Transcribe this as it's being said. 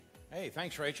Hey,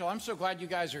 thanks, Rachel. I'm so glad you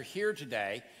guys are here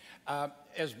today.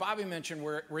 As Bobby mentioned,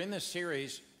 we're in this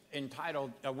series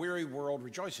entitled A Weary World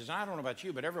Rejoices. And I don't know about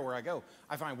you, but everywhere I go,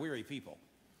 I find weary people.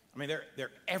 I mean,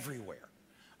 they're everywhere.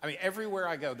 I mean, everywhere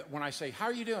I go, when I say, how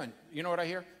are you doing? You know what I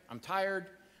hear? I'm tired.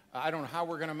 I don't know how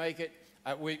we're going to make it.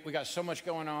 We got so much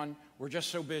going on. We're just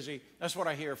so busy. That's what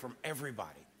I hear from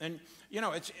everybody. And, you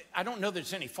know, I don't know that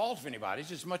it's any fault of anybody.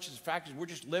 It's as much as the fact is we're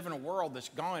just living a world that's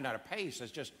going at a pace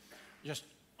that's just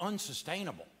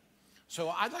unsustainable. So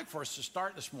I'd like for us to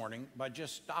start this morning by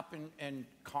just stopping and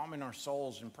calming our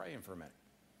souls and praying for a minute.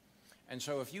 And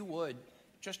so if you would,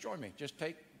 just join me. Just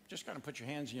kind of put your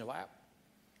hands in your lap.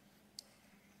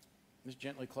 Just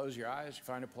gently close your eyes.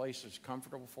 Find a place that's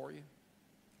comfortable for you.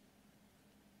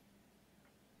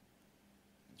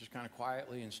 Just kind of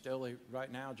quietly and stilly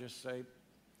right now, just say,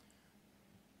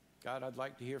 God, I'd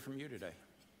like to hear from you today.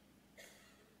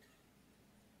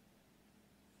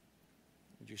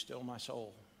 Would you still my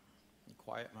soul and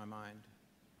quiet my mind?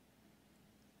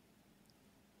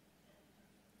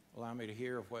 Allow me to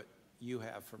hear what you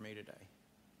have for me today.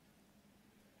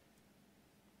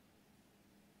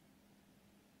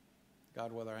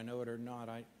 God, whether I know it or not,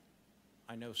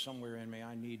 I know somewhere in me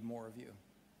I need more of you.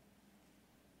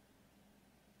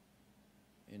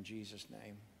 In Jesus'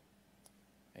 name,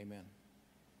 amen.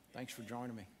 Thanks for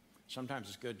joining me. Sometimes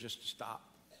it's good just to stop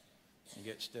and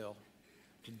get still.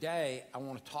 Today, I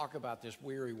want to talk about this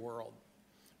weary world,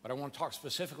 but I want to talk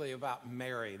specifically about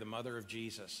Mary, the mother of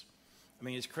Jesus. I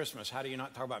mean, it's Christmas. How do you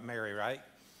not talk about Mary, right?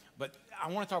 But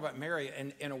I want to talk about Mary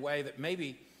in a way that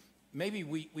maybe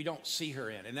we don't see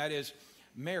her in, and that is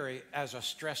Mary as a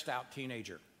stressed out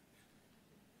teenager.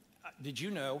 Did you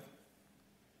know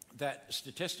that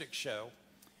statistics show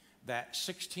that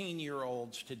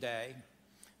 16-year-olds today,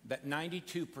 that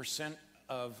 92%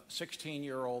 of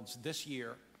 16-year-olds this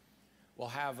year will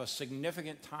have a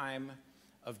significant time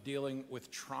of dealing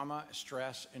with trauma,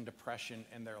 stress, and depression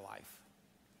in their life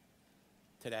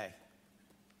today?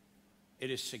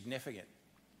 It is significant.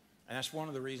 And that's one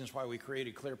of the reasons why we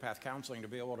created Clear Path Counseling, to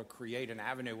be able to create an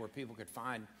avenue where people could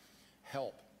find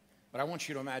help. But I want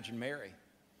you to imagine Mary.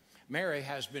 Mary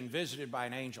has been visited by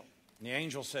an angel. And the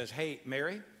angel says, hey,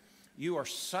 Mary, you are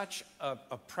such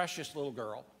a precious little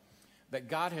girl that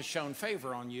God has shown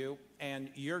favor on you, and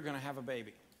you're going to have a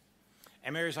baby.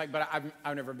 And Mary's like, but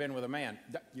I've never been with a man.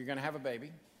 You're going to have a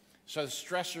baby. So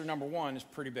stressor number one is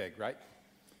pretty big, right?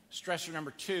 Stressor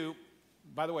number two,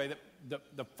 by the way,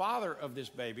 the father of this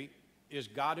baby is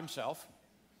God himself.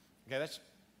 Okay, that's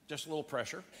just a little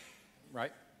pressure,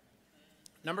 right?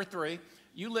 Number three,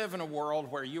 you live in a world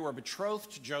where you are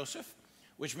betrothed to Joseph,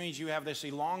 which means you have this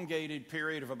elongated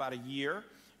period of about a year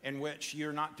in which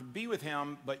you're not to be with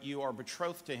him, but you are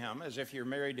betrothed to him as if you're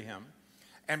married to him.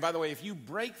 And by the way, if you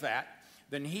break that,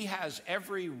 then he has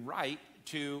every right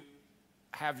to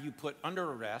have you put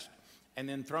under arrest and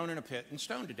then thrown in a pit and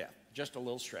stoned to death. Just a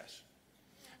little stress.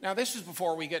 Now, this is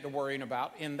before we get to worrying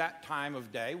about in that time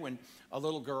of day when a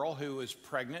little girl who is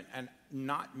pregnant and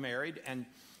not married, and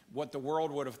what the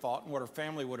world would have thought and what her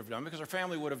family would have done, because her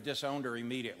family would have disowned her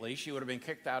immediately. She would have been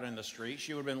kicked out in the street.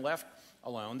 She would have been left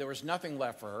alone. There was nothing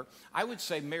left for her. I would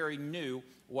say Mary knew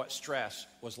what stress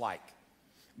was like.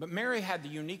 But Mary had the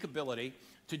unique ability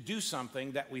to do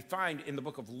something that we find in the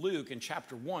book of Luke in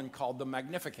chapter 1 called the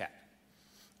Magnificat.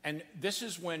 And this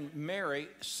is when Mary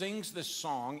sings this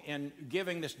song in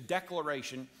giving this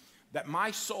declaration that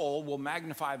my soul will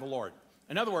magnify the Lord.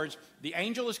 In other words, the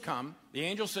angel has come. The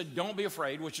angel said, don't be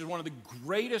afraid, which is one of the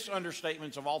greatest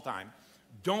understatements of all time.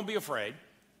 Don't be afraid.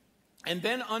 And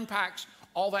then unpacks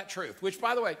all that truth, which,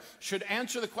 by the way, should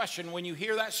answer the question when you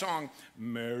hear that song,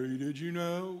 Mary, did you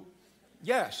know?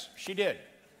 Yes, she did.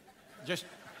 Just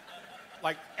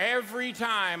like every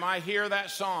time I hear that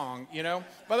song, you know.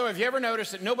 By the way, have you ever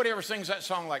noticed that nobody ever sings that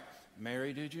song like,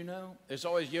 Mary, did you know? It's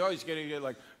always, you always get it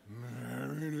like,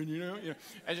 Mary, did you know? You know.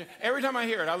 And every time I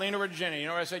hear it, I lean over to Jenny. You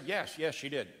know what I said? Yes, she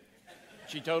did.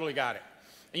 She totally got it.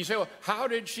 And you say, well, how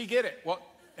did she get it? Well,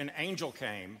 an angel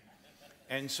came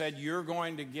and said, you're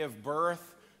going to give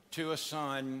birth to a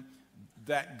son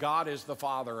that God is the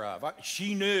father of.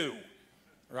 She knew,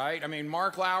 right? I mean,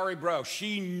 Mark Lowry, bro,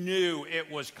 she knew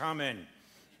it was coming,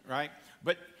 right?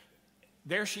 But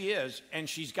there she is, and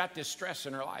she's got this stress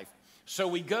in her life. So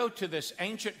we go to this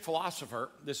ancient philosopher,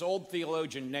 this old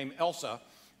theologian named Elsa,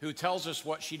 who tells us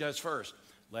what she does first.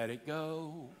 Let it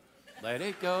go,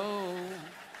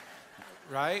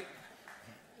 right?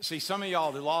 See, some of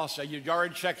y'all that lost, you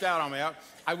already checked out on me.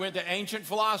 I went to ancient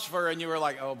philosopher, and you were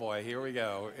like, oh boy, here we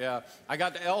go. Yeah, I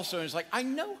got to Elsa, and it's like, I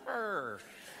know her.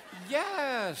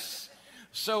 Yes.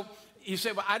 So you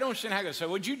say, well, I don't understand how it goes. So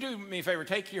would you do me a favor?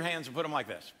 Take your hands and put them like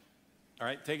this. All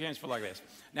right, take your hands, put like this.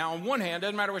 Now, on one hand,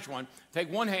 doesn't matter which one,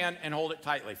 take one hand and hold it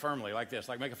tightly, firmly, like this,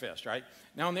 like make a fist, right?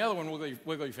 Now, on the other one,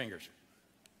 wiggle your fingers.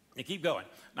 And keep going.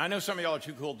 Now, I know some of y'all are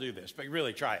too cool to do this, but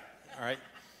really try it, all right?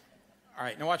 All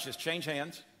right, now watch this. Change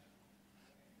hands.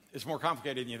 It's more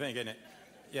complicated than you think, isn't it?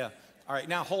 Yeah. All right,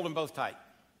 now hold them both tight.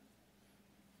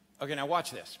 Okay, now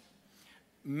watch this.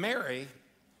 Mary,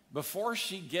 before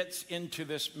she gets into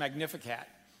this Magnificat,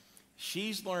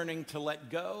 she's learning to let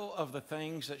go of the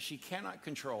things that she cannot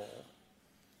control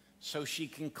so she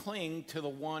can cling to the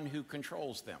one who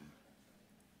controls them.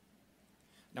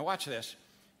 Now watch this.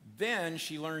 Then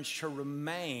she learns to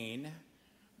remain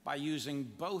by using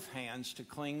both hands to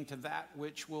cling to that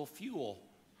which will fuel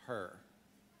her.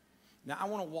 Now I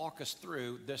want to walk us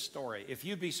through this story. If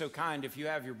you'd be so kind, if you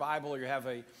have your Bible or you have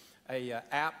a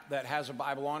app that has a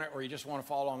Bible on it, or you just want to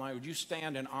follow online, would you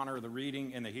stand and honor the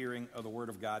reading and the hearing of the Word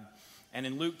of God? And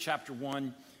in Luke chapter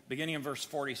 1, beginning in verse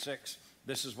 46,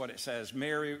 this is what it says.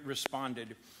 Mary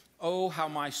responded, "Oh, how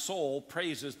my soul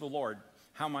praises the Lord,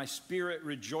 how my spirit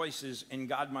rejoices in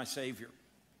God my Savior.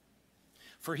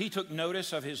 For he took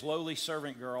notice of his lowly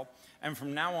servant girl, and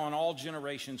from now on all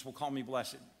generations will call me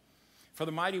blessed. For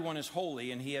the Mighty One is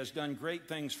holy, and he has done great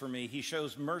things for me. He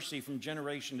shows mercy from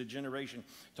generation to generation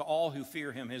to all who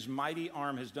fear him. His mighty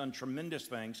arm has done tremendous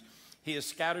things. He has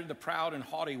scattered the proud and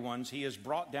haughty ones. He has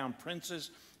brought down princes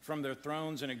from their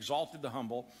thrones and exalted the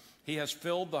humble. He has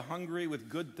filled the hungry with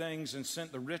good things and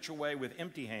sent the rich away with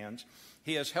empty hands.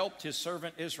 He has helped his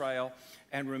servant Israel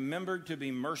and remembered to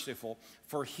be merciful.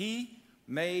 For he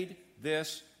made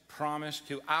this promise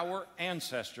to our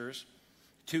ancestors,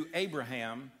 to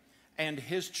Abraham and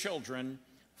his children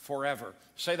forever."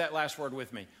 Say that last word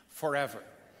with me, forever.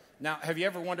 Now, have you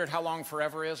ever wondered how long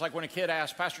forever is? Like when a kid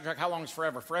asks, "Pastor Chuck, how long is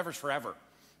forever?" Forever's forever.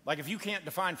 Like if you can't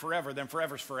define forever, then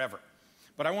forever's forever.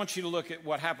 But I want you to look at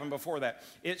what happened before that.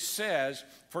 It says,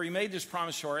 "For he made this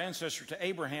promise to our ancestor, to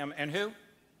Abraham," and who?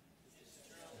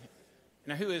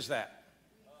 Now, who is that?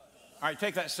 All right,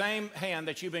 take that same hand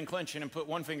that you've been clenching and put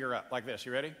one finger up like this.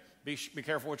 You ready? Be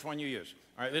careful which one you use.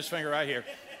 All right, this finger right here.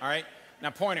 All right, now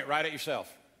point it right at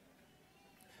yourself.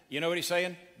 You know what he's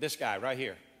saying? This guy right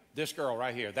here. This girl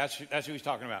right here. That's who he's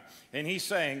talking about. And he's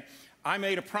saying, "I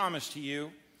made a promise to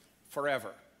you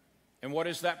forever." And what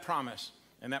is that promise?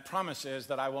 And that promise is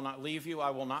that I will not leave you,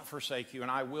 I will not forsake you, and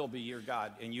I will be your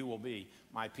God, and you will be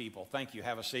my people. Thank you.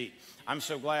 Have a seat. I'm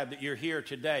so glad that you're here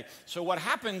today. So what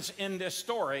happens in this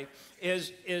story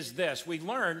is this. We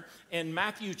learn in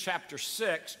Matthew chapter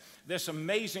 6 this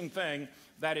amazing thing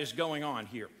that is going on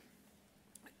here.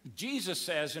 Jesus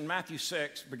says in Matthew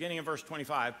 6, beginning in verse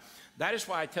 25, "That is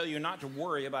why I tell you not to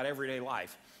worry about everyday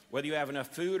life. Whether you have enough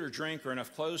food or drink or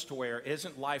enough clothes to wear,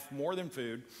 isn't life more than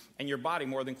food and your body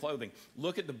more than clothing?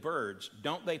 Look at the birds.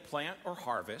 Don't they plant or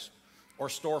harvest or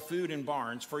store food in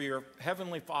barns? For your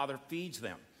heavenly Father feeds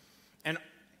them. And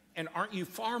aren't you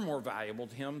far more valuable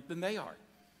to him than they are?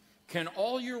 Can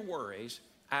all your worries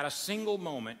add a single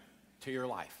moment to your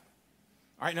life?"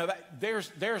 All right, now there's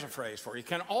a phrase for you.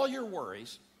 Can all your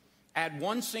worries add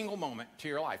one single moment to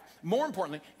your life? More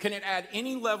importantly, can it add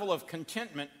any level of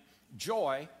contentment,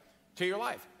 joy to your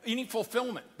life? Any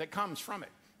fulfillment that comes from it?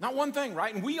 Not one thing,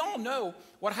 right? And we all know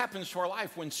what happens to our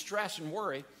life when stress and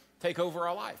worry take over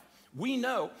our life. We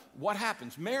know what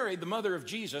happens. Mary, the mother of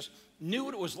Jesus, knew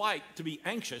what it was like to be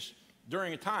anxious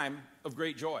during a time of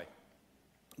great joy.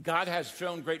 God has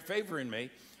shown great favor in me,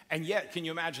 and yet, can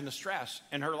you imagine the stress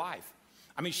in her life?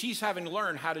 I mean, she's having to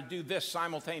learn how to do this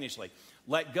simultaneously.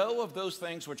 Let go of those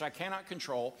things which I cannot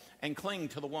control and cling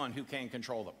to the one who can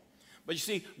control them. But you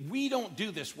see, we don't do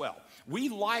this well. We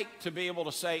like to be able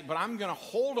to say, but I'm going to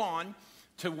hold on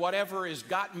to whatever has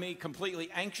gotten me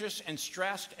completely anxious and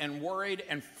stressed and worried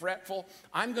and fretful.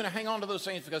 I'm going to hang on to those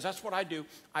things because that's what I do.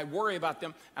 I worry about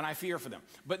them and I fear for them.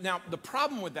 But now the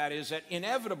problem with that is that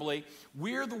inevitably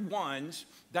we're the ones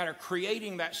that are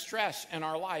creating that stress in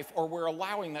our life, or we're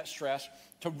allowing that stress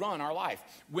to run our life,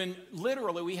 when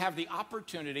literally we have the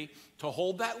opportunity to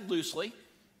hold that loosely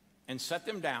and set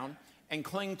them down and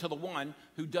cling to the one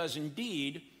who does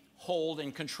indeed hold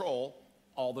and control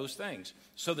all those things.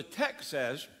 So the text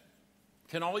says,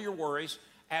 can all your worries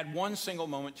add one single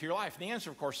moment to your life? And the answer,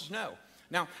 of course, is no.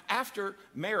 Now, after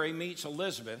Mary meets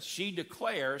Elizabeth, she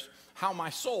declares, "How my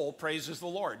soul praises the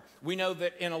Lord." We know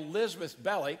that in Elizabeth's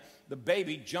belly, the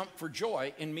baby jumped for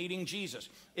joy in meeting Jesus.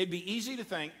 It'd be easy to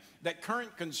think that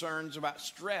current concerns about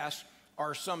stress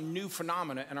are some new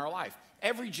phenomena in our life.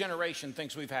 Every generation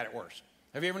thinks we've had it worse.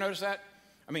 Have you ever noticed that?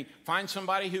 I mean, find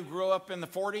somebody who grew up in the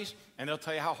 40s, and they'll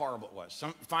tell you how horrible it was.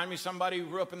 Find me somebody who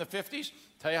grew up in the 50s,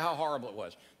 tell you how horrible it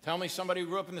was. Tell me somebody who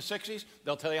grew up in the 60s,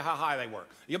 they'll tell you how high they were.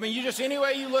 I mean, any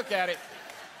way you look at it.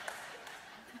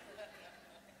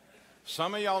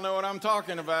 Some of y'all know what I'm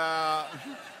talking about.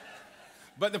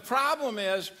 But the problem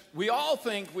is, we all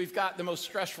think we've got the most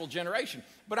stressful generation.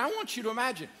 But I want you to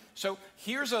imagine. So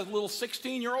here's a little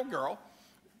 16-year-old girl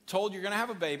told you're going to have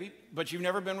a baby, but you've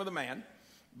never been with a man.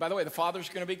 By the way, the father's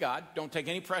going to be God. Don't take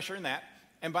any pressure in that.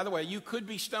 And by the way, you could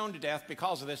be stoned to death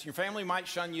because of this. Your family might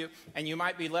shun you, and you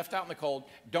might be left out in the cold.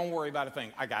 Don't worry about a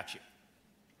thing. I got you.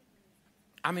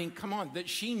 I mean, come on. That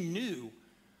she knew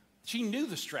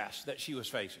the stress that she was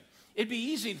facing. It'd be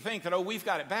easy to think that, oh, we've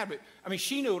got it bad. But, I mean,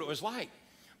 she knew what it was like.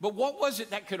 But what was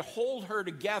it that could hold her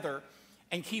together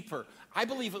and keep her? I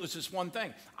believe it was this one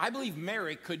thing. I believe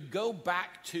Mary could go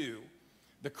back to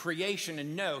the creation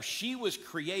and know she was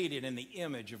created in the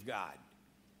image of God.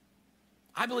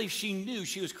 I believe she knew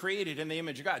she was created in the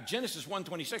image of God. Genesis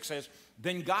 1:26 says,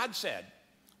 then God said,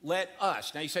 let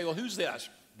us. Now you say, well, who's this?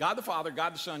 God the Father,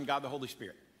 God the Son, God the Holy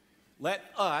Spirit. Let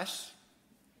us,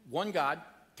 one God,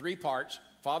 three parts,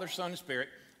 Father, Son, and Spirit,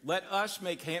 let us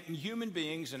make human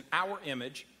beings in our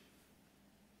image.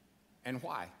 And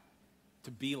why?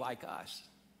 To be like us.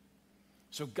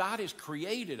 So God has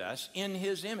created us in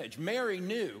his image. Mary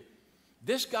knew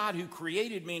this God who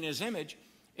created me in his image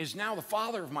is now the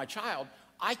father of my child.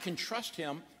 I can trust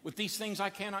him with these things I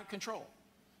cannot control.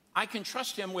 I can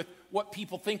trust him with what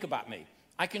people think about me.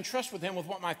 I can trust with him with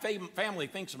what my family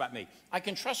thinks about me. I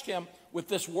can trust him with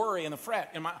this worry and the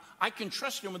fret. I can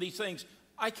trust him with these things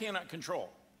I cannot control.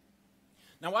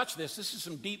 Now watch this. This is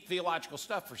some deep theological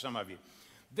stuff for some of you.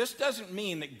 This doesn't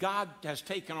mean that God has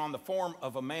taken on the form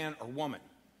of a man or woman,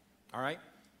 all right?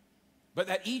 But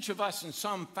that each of us in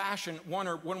some fashion,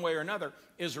 one way or another,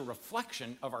 is a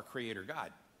reflection of our Creator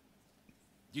God.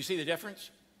 Do you see the difference?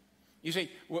 You see,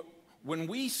 when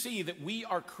we see that we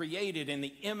are created in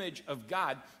the image of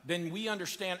God, then we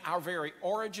understand our very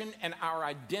origin and our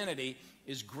identity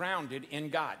is grounded in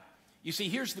God. You see,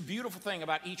 here's the beautiful thing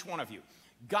about each one of you.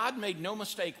 God made no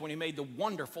mistake when he made the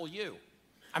wonderful you.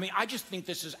 I mean, I just think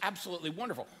this is absolutely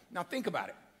wonderful. Now think about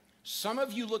it. Some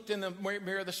of you looked in the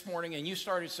mirror this morning and you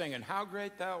started singing, how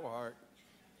great thou art.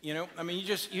 You know, I mean,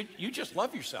 you just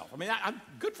love yourself. I mean, I'm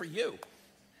good for you.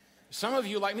 Some of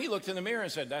you, like me, looked in the mirror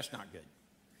and said, that's not good.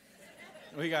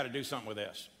 We got to do something with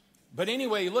this. But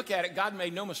anyway, you look at it, God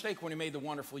made no mistake when he made the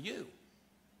wonderful you.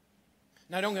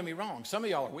 Now, don't get me wrong. Some of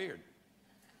y'all are weird.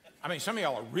 I mean, some of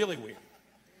y'all are really weird.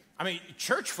 I mean,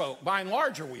 church folk, by and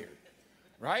large, are weird.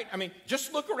 Right? I mean,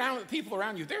 just look around at the people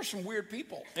around you. There's some weird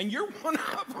people, and you're one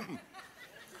of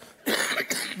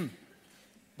them.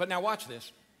 But now watch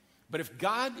this. But if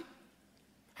God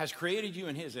has created you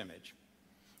in his image,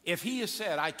 if he has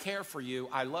said, I care for you,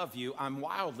 I love you, I'm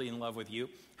wildly in love with you,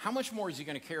 how much more is he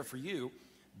going to care for you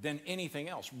than anything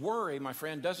else? Worry, my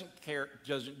friend, doesn't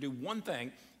do one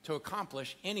thing to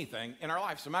accomplish anything in our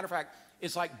life. As a matter of fact,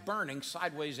 it's like burning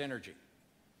sideways energy.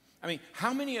 I mean,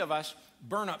 how many of us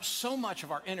burn up so much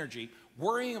of our energy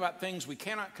worrying about things we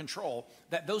cannot control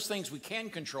that those things we can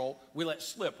control we let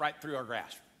slip right through our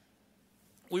grasp?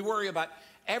 We worry about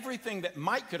everything that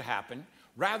could happen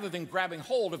rather than grabbing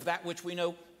hold of that which we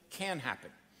know can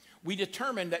happen. We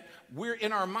determine that we're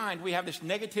in our mind, we have this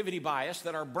negativity bias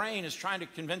that our brain is trying to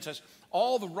convince us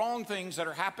all the wrong things that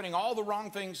are happening, all the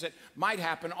wrong things that might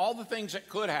happen, all the things that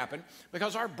could happen,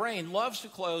 because our brain loves to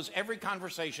close every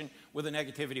conversation with a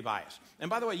negativity bias. And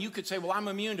by the way, you could say, well, I'm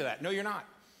immune to that. No, you're not.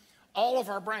 All of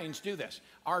our brains do this.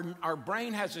 Our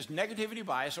brain has this negativity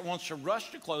bias and wants to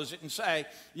rush to close it and say,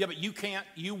 yeah, but you can't,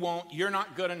 you won't, you're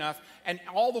not good enough. And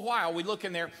all the while we look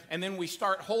in there and then we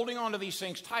start holding on to these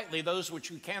things tightly, those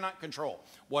which we cannot control.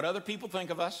 What other people think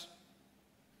of us,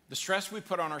 the stress we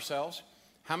put on ourselves,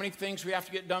 how many things we have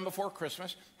to get done before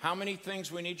Christmas, how many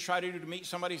things we need to try to do to meet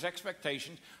somebody's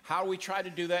expectations, how we try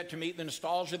to do that to meet the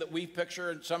nostalgia that we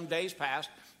picture in some days past,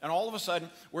 and all of a sudden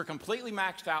we're completely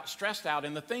maxed out, stressed out,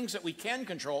 and the things that we can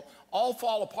control all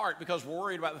fall apart because we're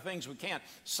worried about the things we can't.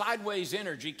 Sideways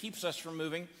energy keeps us from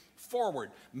moving forward.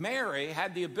 Mary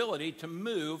had the ability to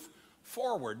move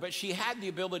forward, but she had the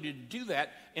ability to do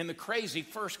that in the crazy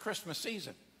first Christmas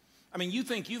season. I mean, you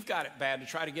think you've got it bad to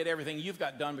try to get everything you've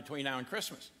got done between now and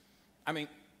Christmas. I mean,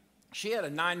 she had a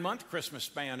 9-month Christmas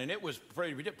span, and it was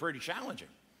pretty challenging.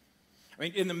 I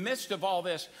mean, in the midst of all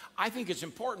this, I think it's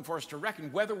important for us to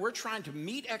reckon whether we're trying to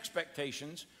meet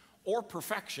expectations or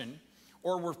perfection,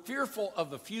 or we're fearful of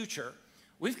the future,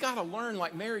 we've got to learn,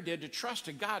 like Mary did, to trust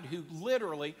a God who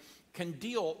literally can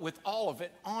deal with all of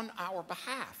it on our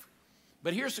behalf.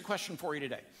 But here's the question for you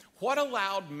today. What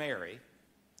allowed Mary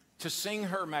to sing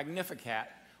her Magnificat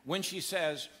when she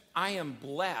says, I am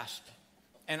blessed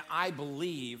and I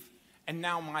believe, and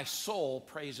now my soul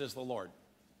praises the Lord?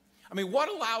 I mean, what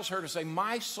allows her to say,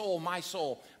 my soul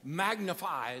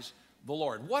magnifies the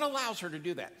Lord? What allows her to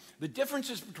do that? The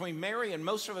differences between Mary and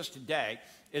most of us today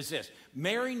is this.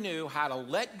 Mary knew how to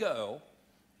let go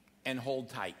and hold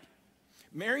tight.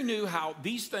 Mary knew how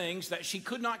these things that she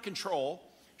could not control,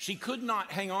 she could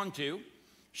not hang on to,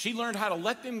 she learned how to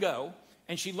let them go,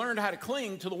 and she learned how to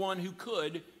cling to the one who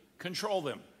could control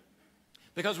them.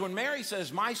 Because when Mary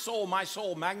says, my soul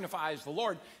magnifies the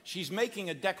Lord, she's making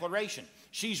a declaration.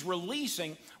 She's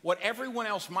releasing what everyone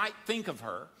else might think of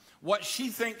her, what she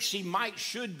thinks she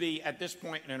should be at this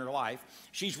point in her life.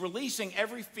 She's releasing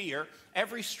every fear,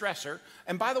 every stressor.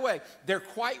 And by the way, they're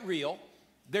quite real.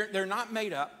 They're not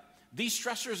made up. These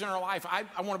stressors in our life, I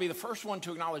want to be the first one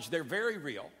to acknowledge they're very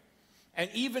real. And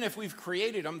even if we've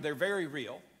created them, they're very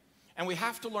real. And we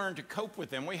have to learn to cope with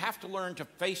them. We have to learn to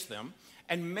face them.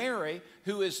 And Mary,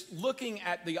 who is looking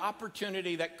at the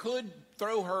opportunity that could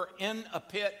throw her in a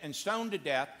pit and stoned to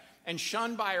death and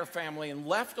shunned by her family and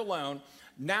left alone,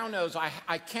 now knows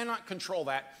I cannot control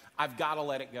that. I've got to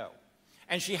let it go.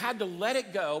 And she had to let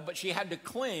it go, but she had to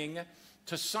cling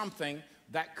to something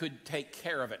that could take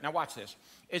care of it. Now watch this.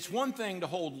 It's one thing to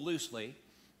hold loosely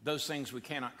those things we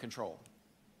cannot control,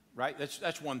 right?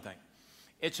 That's one thing.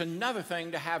 It's another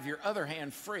thing to have your other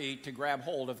hand free to grab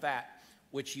hold of that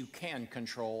which you can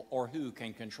control or who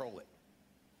can control it.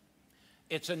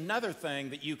 It's another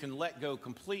thing that you can let go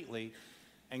completely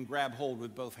and grab hold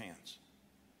with both hands.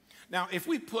 Now, if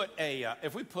we put a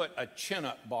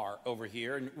chin-up bar over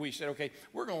here and we said, okay,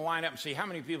 we're going to line up and see how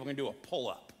many people can do a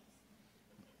pull-up.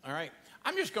 All right?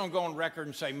 I'm just going to go on record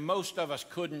and say most of us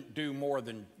couldn't do more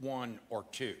than one or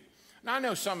two. Now, I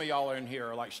know some of y'all in here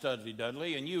are like Studley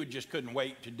Dudley, and you just couldn't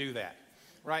wait to do that,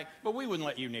 right? But we wouldn't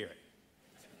let you near it.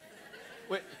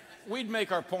 We'd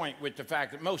make our point with the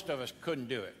fact that most of us couldn't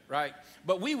do it, right?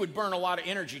 But we would burn a lot of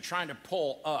energy trying to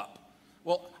pull up.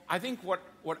 Well, I think what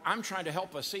I'm trying to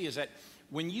help us see is that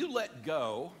when you let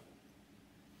go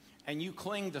and you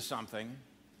cling to something,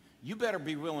 you better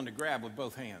be willing to grab with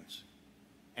both hands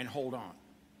and hold on.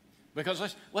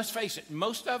 Because let's face it,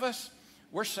 most of us,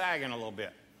 we're sagging a little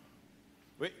bit.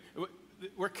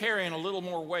 We're carrying a little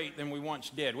more weight than we once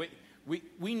did. We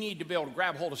need to be able to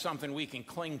grab hold of something we can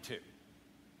cling to.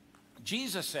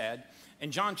 Jesus said in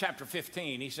John chapter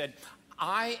 15, he said,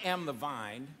 I am the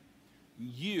vine,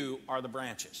 you are the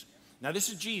branches. Now this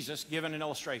is Jesus giving an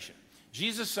illustration.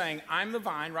 Jesus saying, I'm the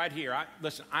vine right here.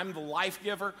 Listen, I'm the life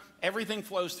giver. Everything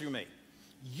flows through me.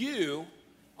 You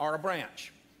are a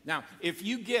branch. Now, if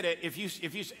you get it, if you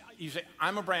say,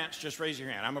 I'm a branch, just raise your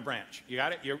hand. I'm a branch. You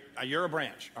got it? You're a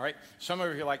branch, all right? Some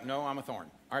of you are like, no, I'm a thorn.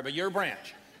 All right, but you're a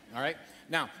branch, all right?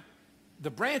 Now, the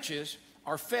branches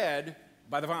are fed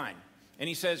by the vine. And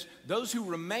he says, those who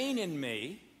remain in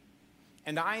me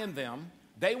and I in them,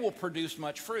 they will produce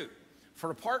much fruit. For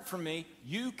apart from me,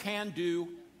 you can do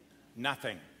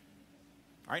nothing.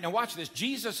 All right, now watch this.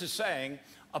 Jesus is saying,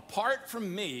 apart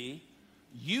from me,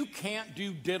 you can't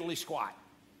do diddly squat.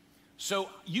 So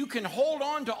you can hold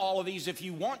on to all of these if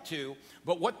you want to,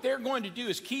 but what they're going to do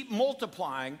is keep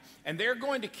multiplying, and they're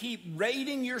going to keep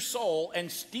raiding your soul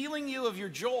and stealing you of your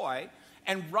joy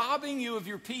and robbing you of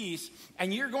your peace,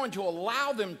 and you're going to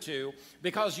allow them to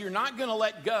because you're not going to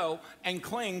let go and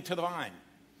cling to the vine.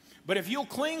 But if you'll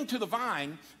cling to the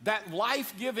vine, that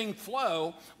life-giving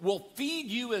flow will feed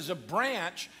you as a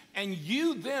branch, and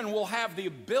you then will have the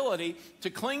ability to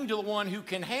cling to the one who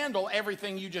can handle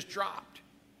everything you just dropped.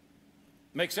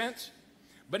 Make sense?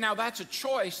 But now that's a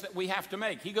choice that we have to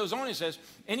make. He goes on and says,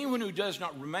 anyone who does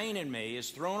not remain in me is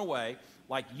thrown away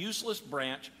like useless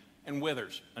branch and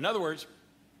withers. In other words,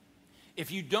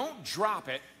 if you don't drop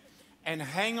it and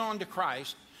hang on to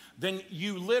Christ, then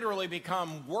you literally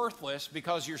become worthless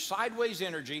because your sideways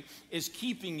energy is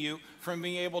keeping you from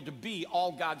being able to be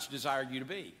all God's desired you to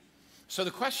be. So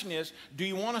the question is, do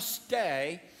you want to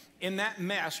stay in that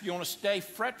mess? Do you want to stay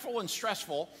fretful and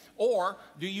stressful, or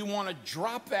do you want to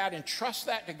drop that and trust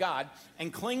that to God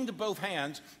and cling to both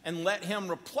hands and let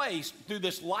him replace, through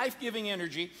this life-giving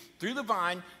energy, through the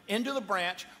vine, into the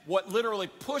branch, what literally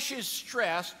pushes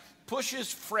stress,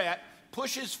 pushes fret,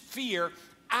 pushes fear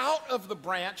out of the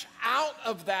branch, out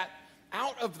of that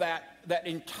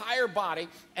entire body,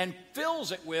 and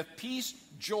fills it with peace,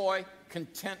 joy,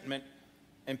 contentment,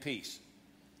 and peace.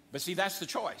 But see, that's the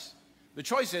choice. The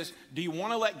choice is, do you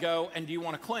want to let go and do you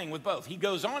want to cling with both? He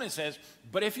goes on and says,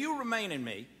 but if you remain in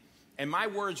me and my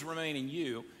words remain in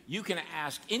you, you can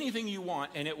ask anything you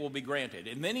want and it will be granted.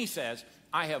 And then he says,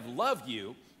 I have loved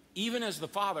you Even as the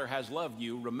Father has loved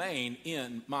you, remain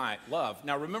in my love.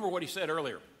 Now remember what he said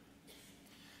earlier.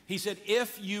 He said,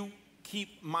 if you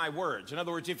keep my words. In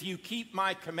other words, if you keep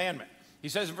my commandment. He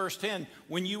says in verse 10,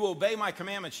 when you obey my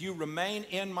commandments, you remain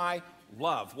in my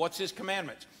love. What's his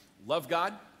commandments? Love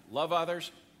God, love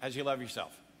others as you love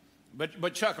yourself.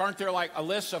 But Chuck, aren't there like a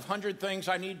list of 100 things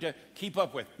I need to keep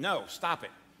up with? No, stop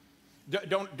it.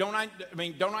 Don't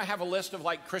I have a list of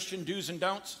like Christian do's and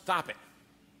don'ts? Stop it.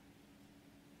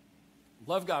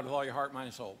 Love God with all your heart, mind,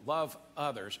 and soul. Love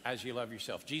others as you love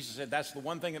yourself. Jesus said that's the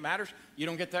one thing that matters. You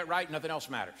don't get that right, nothing else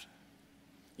matters.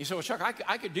 You say, well, Chuck,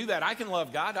 I could do that. I can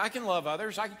love God. I can love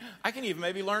others. I can even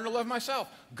maybe learn to love myself.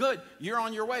 Good. You're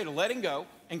on your way to letting go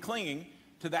and clinging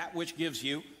to that which gives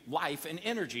you life and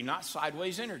energy, not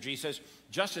sideways energy. He says,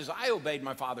 just as I obeyed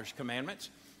my Father's commandments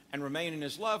and remain in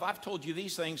his love, I've told you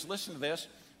these things, listen to this,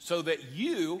 so that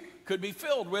you could be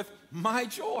filled with my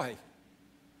joy.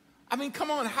 I mean, come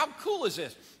on, how cool is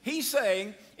this? He's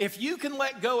saying, if you can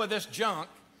let go of this junk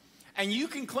and you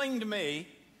can cling to me,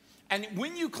 and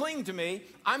when you cling to me,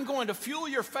 I'm going to fuel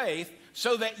your faith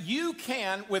so that you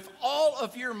can, with all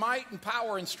of your might and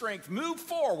power and strength, move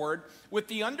forward with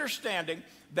the understanding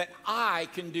that I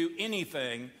can do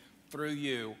anything through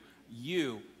you.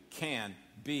 You can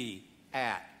be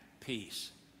at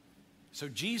peace. So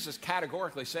Jesus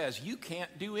categorically says, you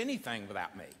can't do anything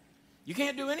without me. You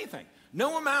can't do anything.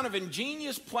 No amount of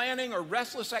ingenious planning or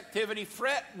restless activity,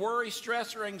 fret, worry,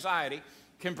 stress, or anxiety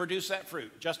can produce that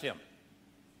fruit. Just him.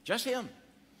 Just him.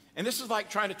 And this is like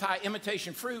trying to tie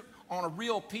imitation fruit on a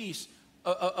real piece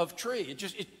of tree.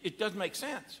 It doesn't make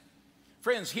sense.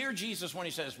 Friends, hear Jesus when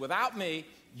he says, without me,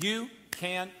 you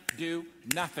can do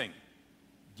nothing.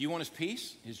 Do you want his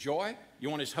peace, his joy? You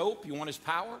want his hope? You want his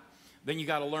power? Then you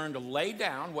got to learn to lay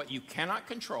down what you cannot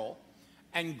control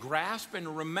and grasp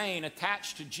and remain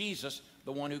attached to Jesus,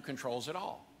 the one who controls it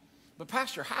all. But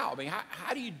Pastor, how? I mean,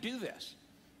 how do you do this?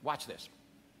 Watch this.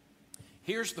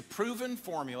 Here's the proven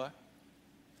formula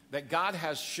that God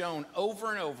has shown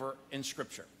over and over in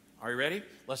Scripture. Are you ready?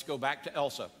 Let's go back to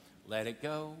Elsa. Let it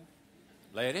go.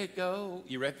 Let it go.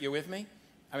 You with me?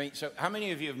 I mean, so how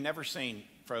many of you have never seen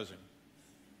Frozen?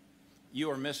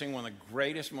 You are missing one of the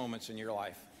greatest moments in your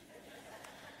life.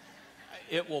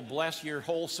 It will bless your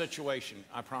whole situation,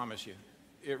 I promise you.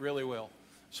 It really will.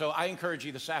 So I encourage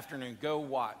you this afternoon, go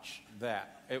watch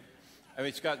that.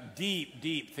 It's got deep,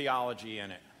 deep theology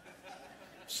in it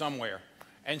somewhere.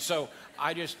 And so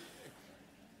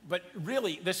but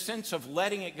really, this sense of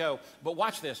letting it go. But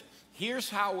watch this. Here's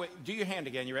how do your hand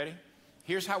again. You ready?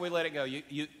 Here's how we let it go.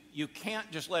 You can't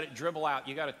just let it dribble out.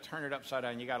 You got to turn it upside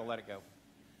down. You got to let it go.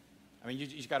 I mean, you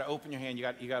just got to open your hand. You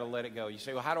got to let it go. You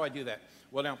say, well, how do I do that?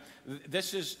 Well, now,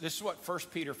 this is what 1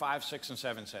 Peter 5, 6, and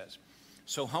 7 says.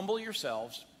 So humble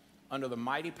yourselves under the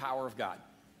mighty power of God.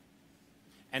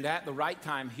 And at the right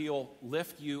time, he'll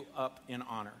lift you up in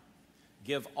honor.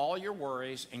 Give all your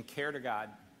worries and care to God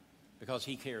because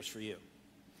he cares for you.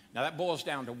 Now, that boils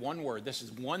down to one word. This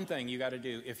is one thing you got to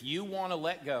do. If you want to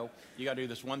let go, you got to do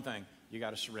this one thing. You got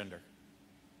to surrender.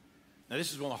 Now,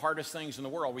 this is one of the hardest things in the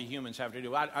world we humans have to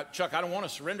do. Chuck, I don't want to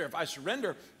surrender. If I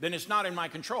surrender, then it's not in my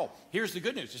control. Here's the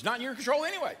good news. It's not in your control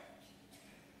anyway.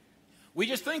 We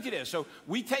just think it is. So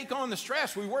we take on the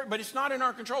stress, we work, but it's not in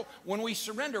our control. When we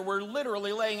surrender, we're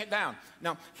literally laying it down.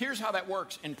 Now, here's how that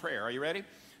works in prayer. Are you ready?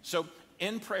 So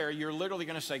in prayer, you're literally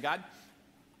going to say, God,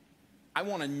 I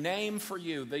want to name for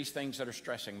you these things that are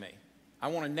stressing me. I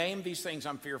want to name these things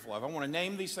I'm fearful of. I want to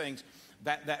name these things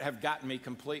that have gotten me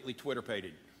completely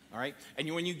Twitter-pated. All right? And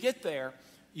when you get there,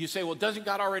 you say, well, doesn't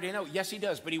God already know? Yes, he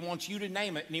does, but he wants you to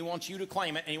name it, and he wants you to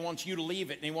claim it, and he wants you to leave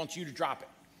it, and he wants you to drop it.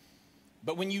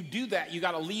 But when you do that, you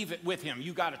got to leave it with him.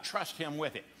 You got to trust him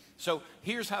with it. So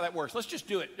here's how that works. Let's just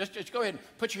do it. Just go ahead and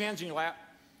put your hands in your lap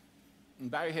and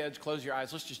bow your heads, close your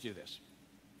eyes. Let's just do this.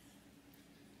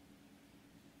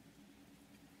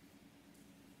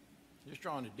 Just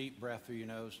drawing a deep breath through your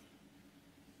nose.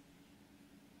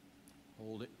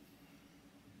 Hold it.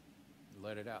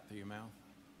 Let it out through your mouth.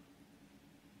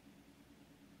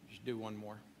 Just do one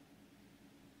more.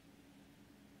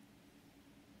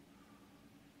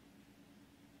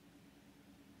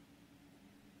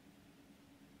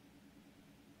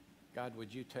 God,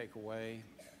 would you take away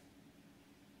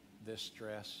this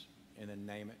stress and then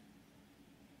name it?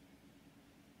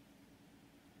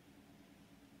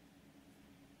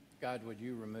 God, would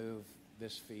you remove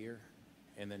this fear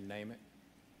and then name it?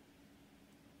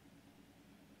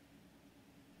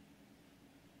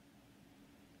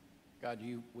 God,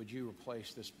 would you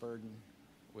replace this burden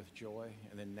with joy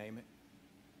and then name it?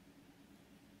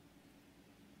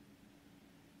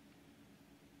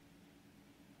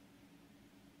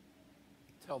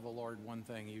 tell the Lord one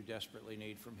thing you desperately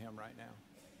need from him right now.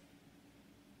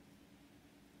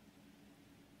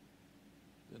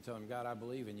 Then tell him, God, I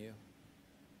believe in you.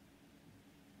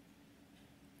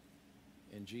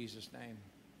 In Jesus' name,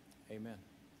 amen.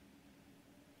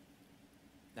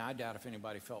 Now, I doubt if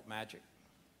anybody felt magic,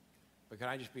 but can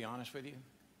I just be honest with you?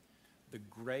 The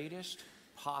greatest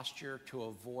posture to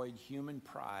avoid human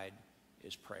pride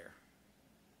is prayer.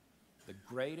 The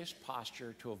greatest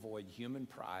posture to avoid human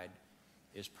pride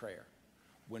is prayer.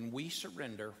 When we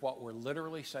surrender, what we're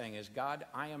literally saying is, God,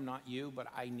 I am not you, but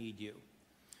I need you.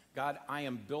 God, I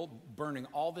am burning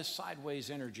all this sideways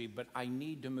energy, but I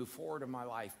need to move forward in my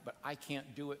life, but I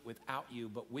can't do it without you,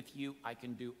 but with you I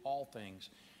can do all things.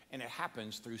 And it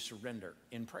happens through surrender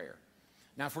in prayer.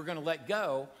 Now, if we're going to let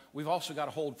go, we've also got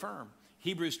to hold firm.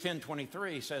 Hebrews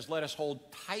 10:23 says, let us hold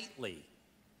tightly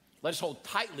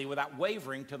without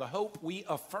wavering to the hope we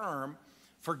affirm,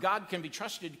 for God can be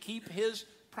trusted to keep his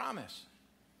promise.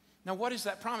 Now, what is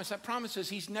that promise? That promise is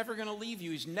he's never going to leave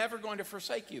you. He's never going to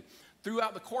forsake you.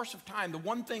 Throughout the course of time, the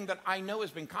one thing that I know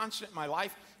has been constant in my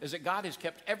life is that God has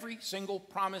kept every single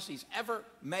promise he's ever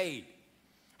made.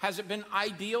 Has it been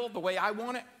ideal the way I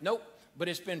want it? Nope. But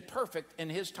it's been perfect in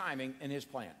his timing and his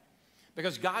plan.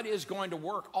 Because God is going to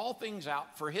work all things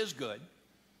out for his good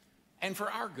and for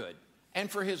our good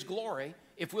and for his glory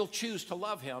if we'll choose to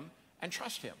love him and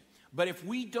trust him. But if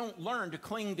we don't learn to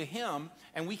cling to him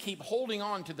and we keep holding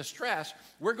on to the stress,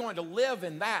 we're going to live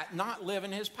in that, not live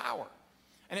in his power.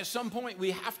 And at some point,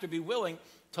 we have to be willing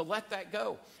to let that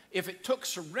go. If it took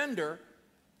surrender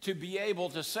to be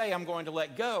able to say, I'm going to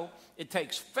let go, it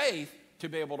takes faith to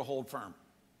be able to hold firm.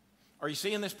 Are you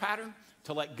seeing this pattern?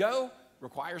 To let go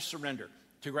requires surrender.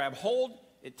 To grab hold,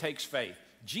 it takes faith.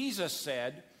 Jesus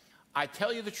said, I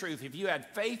tell you the truth, if you had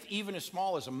faith even as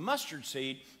small as a mustard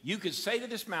seed, you could say to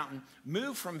this mountain,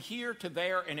 move from here to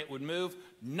there, and it would move.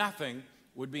 Nothing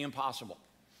would be impossible.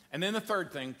 And then the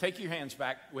third thing, take your hands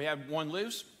back. We had one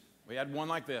loose. We had one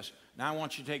like this. Now I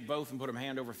want you to take both and put them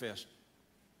hand over fist.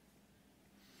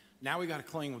 Now we got to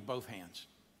cling with both hands.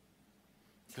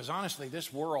 Because honestly,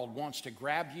 this world wants to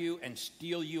grab you and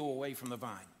steal you away from the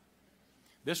vine.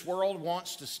 This world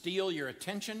wants to steal your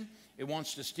attention. It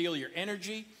wants to steal your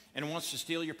energy. And it wants to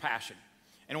steal your passion.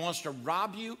 And it wants to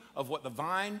rob you of what the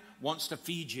vine wants to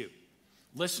feed you.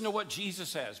 Listen to what Jesus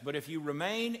says. But if you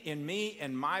remain in me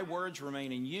and my words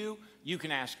remain in you, you can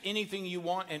ask anything you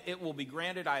want and it will be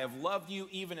granted. I have loved you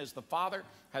even as the Father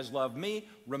has loved me.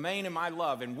 Remain in my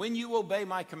love. And when you obey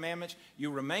my commandments, you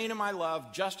remain in my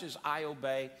love just as I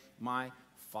obey my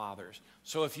Father's.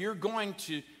 So if you're going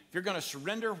to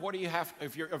surrender, what do you have?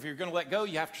 If you're going to let go,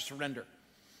 you have to surrender.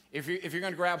 If you're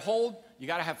going to grab hold, you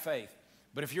got to have faith.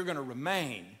 But if you're going to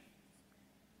remain,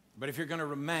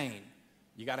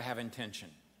 you got to have intention.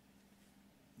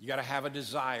 You got to have a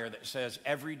desire that says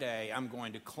every day I'm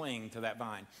going to cling to that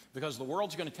vine. Because the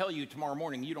world's going to tell you tomorrow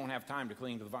morning you don't have time to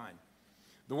cling to the vine.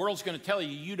 The world's going to tell you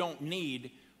you don't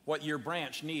need what your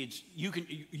branch needs. You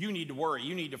need to worry.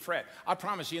 You need to fret. I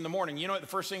promise you in the morning, you know what the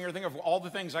first thing you're thinking of? All the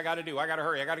things I got to do. I got to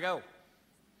hurry. I got to go.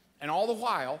 And all the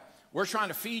while, we're trying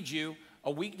to feed you a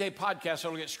weekday podcast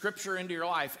that will get scripture into your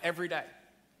life every day.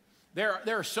 There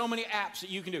are so many apps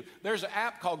that you can do. There's an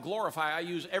app called Glorify I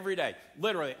use every day.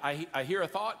 Literally, I hear a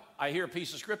thought, I hear a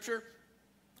piece of scripture,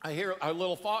 I hear a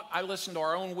little thought, I listen to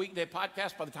our own weekday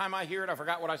podcast. By the time I hear it, I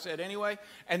forgot what I said anyway.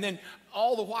 And then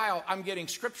all the while, I'm getting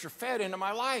scripture fed into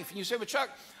my life. And you say, but Chuck,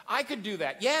 I could do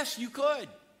that. Yes, you could.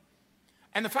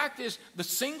 And the fact is, the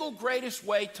single greatest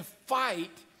way to fight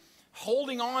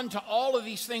holding on to all of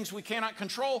these things we cannot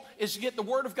control is to get the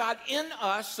Word of God in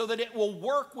us so that it will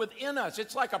work within us.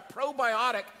 It's like a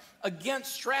probiotic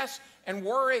against stress and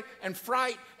worry and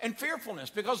fright and fearfulness,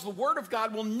 because the Word of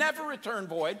God will never return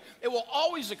void. It will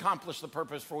always accomplish the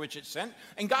purpose for which it's sent,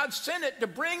 and God sent it to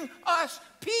bring us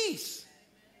peace.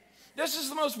 This is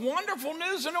the most wonderful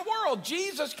news in the world.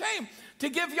 Jesus came to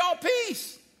give y'all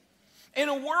peace. In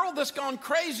a world that's gone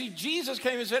crazy, Jesus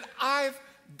came and said, I've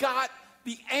got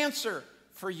the answer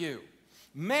for you.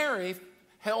 Mary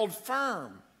held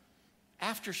firm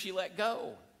after she let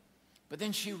go, but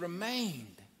then she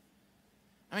remained.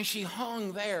 I mean, she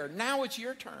hung there. Now it's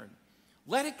your turn.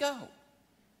 Let it go.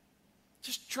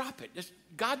 Just drop it.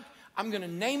 God, I'm going to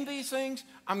name these things.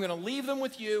 I'm going to leave them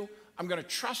with you. I'm going to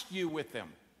trust you with them.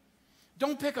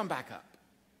 Don't pick them back up.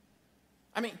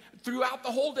 I mean, throughout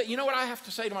the whole day, you know what I have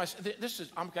to say to myself?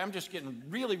 I'm just getting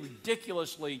really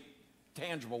ridiculously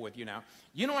tangible with you now.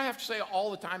 You know what I have to say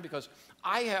all the time, because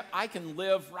I can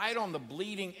live right on the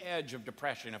bleeding edge of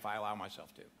depression if I allow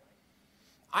myself to.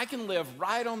 I can live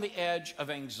right on the edge of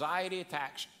anxiety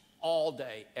attacks all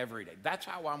day, every day. That's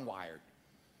how I'm wired.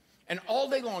 And all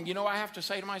day long, you know what I have to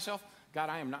say to myself? God,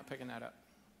 I am not picking that up.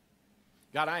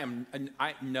 God,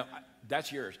 no,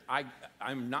 that's yours.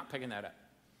 I'm not picking that up.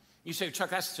 You say, Chuck,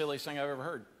 that's the silliest thing I've ever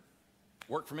heard.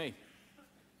 Worked for me.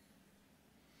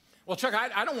 Well, Chuck,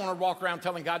 I don't want to walk around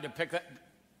telling God to pick that.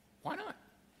 Why not?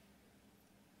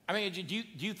 I mean, do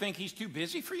you think he's too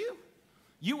busy for you?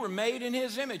 You were made in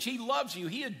his image. He loves you.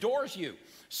 He adores you.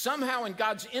 Somehow in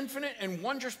God's infinite and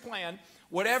wondrous plan,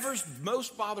 whatever's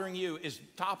most bothering you is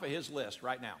top of his list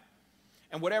right now.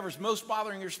 And whatever's most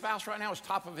bothering your spouse right now is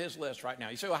top of his list right now.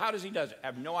 You say, well, how does he do it? I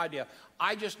have no idea.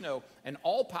 I just know an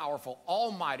all-powerful,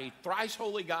 almighty, thrice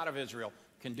holy God of Israel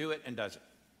can do it and does it.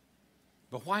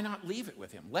 But why not leave it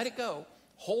with him? Let it go.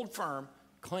 Hold firm.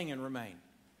 Cling and remain.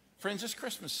 Friends, this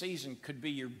Christmas season could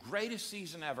be your greatest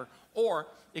season ever, or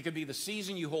it could be the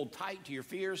season you hold tight to your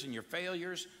fears and your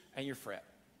failures and your fret.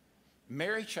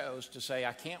 Mary chose to say,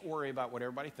 I can't worry about what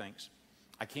everybody thinks.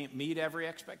 I can't meet every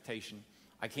expectation.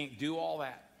 I can't do all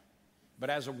that.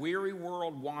 But as a weary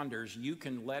world wanders, you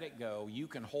can let it go, you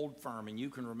can hold firm, and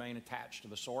you can remain attached to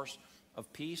the source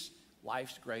of peace,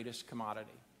 life's greatest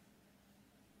commodity.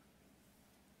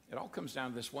 It all comes down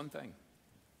to this one thing.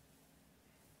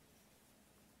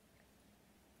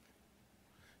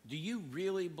 Do you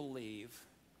really believe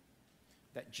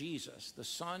that Jesus, the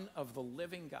Son of the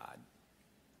living God,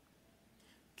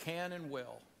 can and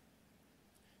will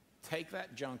take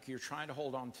that junk you're trying to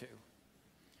hold on to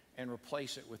and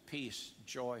replace it with peace,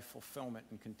 joy, fulfillment,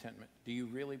 and contentment? Do you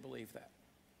really believe that?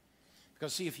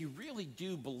 Because see, if you really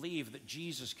do believe that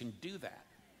Jesus can do that,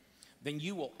 then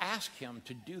you will ask him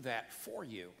to do that for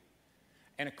you.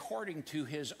 And according to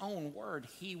his own word,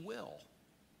 he will.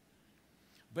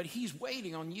 But he's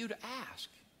waiting on you to ask.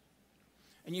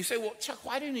 And you say, well, Chuck,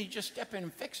 why didn't he just step in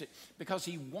and fix it? Because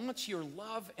he wants your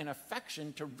love and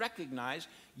affection to recognize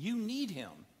you need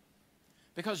him.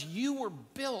 Because you were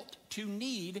built to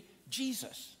need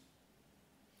Jesus.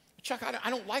 Chuck, I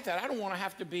don't like that. I don't want to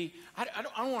have to be, I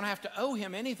don't want to have to owe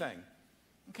him anything.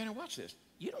 Okay, now watch this.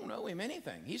 You don't owe him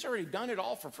anything. He's already done it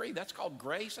all for free. That's called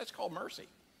grace. That's called mercy.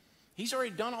 He's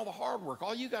already done all the hard work.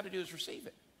 All you got to do is receive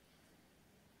it.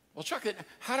 Well, Chuck,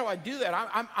 how do I do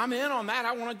that? I'm in on that.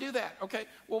 I want to do that. Okay,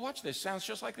 well, watch this. Sounds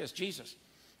just like this. Jesus,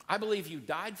 I believe you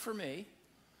died for me,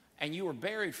 and you were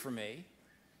buried for me,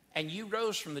 and you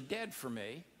rose from the dead for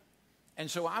me, and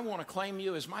so I want to claim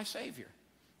you as my Savior.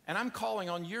 And I'm calling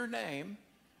on your name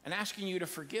and asking you to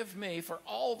forgive me for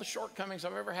all the shortcomings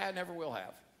I've ever had and ever will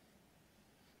have.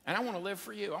 And I want to live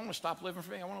for you. I want to stop living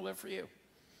for me. I want to live for you.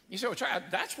 You say, well, Chuck,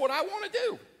 that's what I want to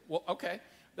do. Well, okay.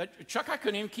 Chuck, I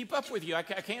couldn't even keep up with you. I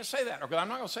can't say that. Okay, I'm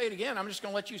not going to say it again. I'm just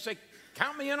going to let you say,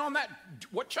 count me in on that,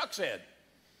 what Chuck said.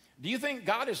 Do you think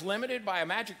God is limited by a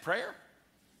magic prayer?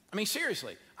 I mean,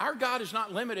 seriously, our God is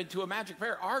not limited to a magic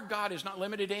prayer. Our God is not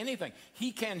limited to anything.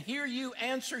 He can hear you,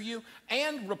 answer you,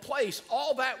 and replace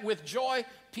all that with joy,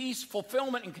 peace,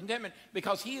 fulfillment, and contentment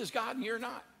because he is God and you're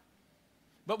not.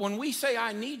 But when we say,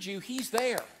 I need you, he's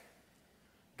there.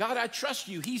 God, I trust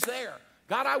you. He's there.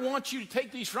 God, I want you to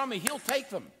take these from me. He'll take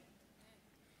them.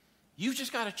 You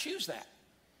just got to choose that.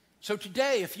 So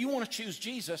today, if you want to choose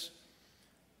Jesus,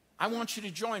 I want you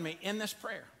to join me in this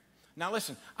prayer. Now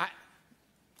listen,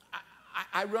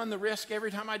 I run the risk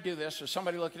every time I do this of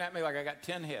somebody looking at me like I got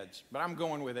 10 heads, but I'm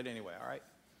going with it anyway, all right?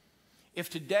 If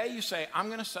today you say, I'm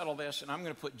going to settle this and I'm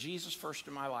going to put Jesus first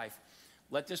in my life,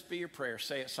 let this be your prayer.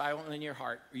 Say it silently in your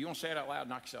heart. Or you want to say it out loud,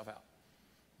 knock yourself out.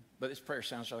 But this prayer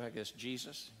sounds like this.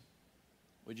 Jesus,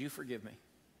 would you forgive me?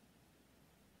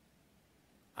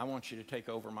 I want you to take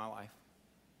over my life.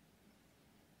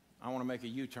 I want to make a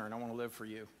U-turn. I want to live for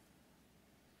you.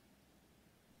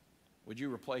 Would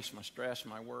you replace my stress,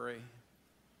 my worry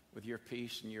with your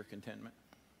peace and your contentment?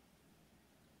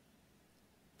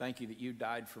 Thank you that you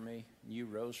died for me and you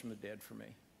rose from the dead for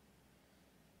me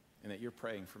and that you're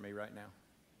praying for me right now.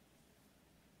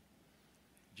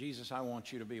 Jesus, I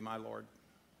want you to be my Lord.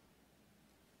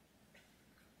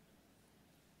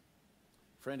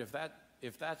 Friend,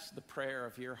 if that's the prayer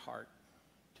of your heart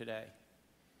today,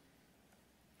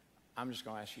 I'm just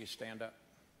going to ask you to stand up.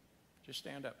 Just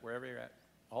stand up wherever you're at.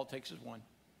 All it takes is one.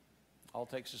 All it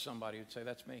takes is somebody who'd say,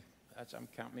 that's me.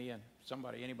 Count me in.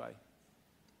 Somebody, anybody.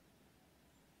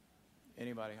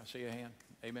 Anybody. I see a hand.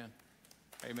 Amen.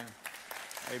 Amen.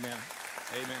 Amen.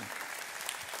 Amen.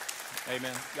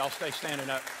 Amen. Y'all stay standing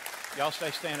up. Y'all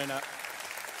stay standing up.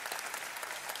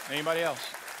 Anybody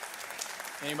else?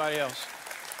 Anybody else?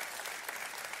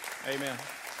 Amen.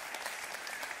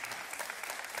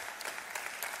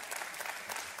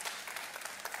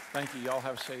 Thank you. Y'all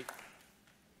have a seat.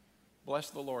 Bless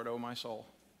the Lord, O my soul,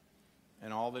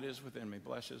 and all that is within me.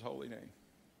 Bless his holy name.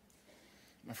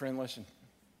 My friend, listen.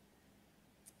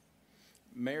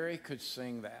 Mary could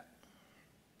sing that.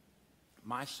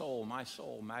 My soul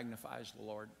magnifies the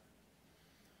Lord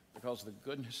because of the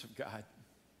goodness of God.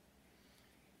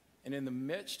 And in the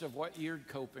midst of what you're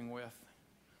coping with,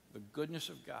 the goodness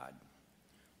of God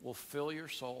will fill your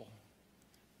soul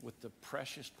with the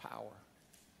precious power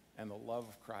and the love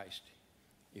of Christ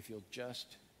if you'll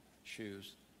just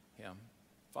choose him.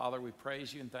 Father, we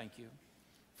praise you and thank you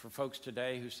for folks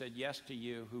today who said yes to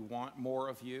you, who want more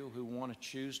of you, who want to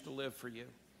choose to live for you.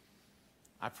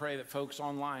 I pray that folks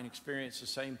online experience the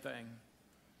same thing,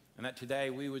 and that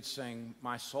today we would sing,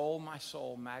 my soul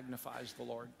magnifies the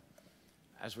Lord,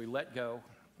 as we let go,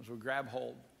 as we grab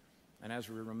hold, and as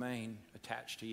we remain attached to you.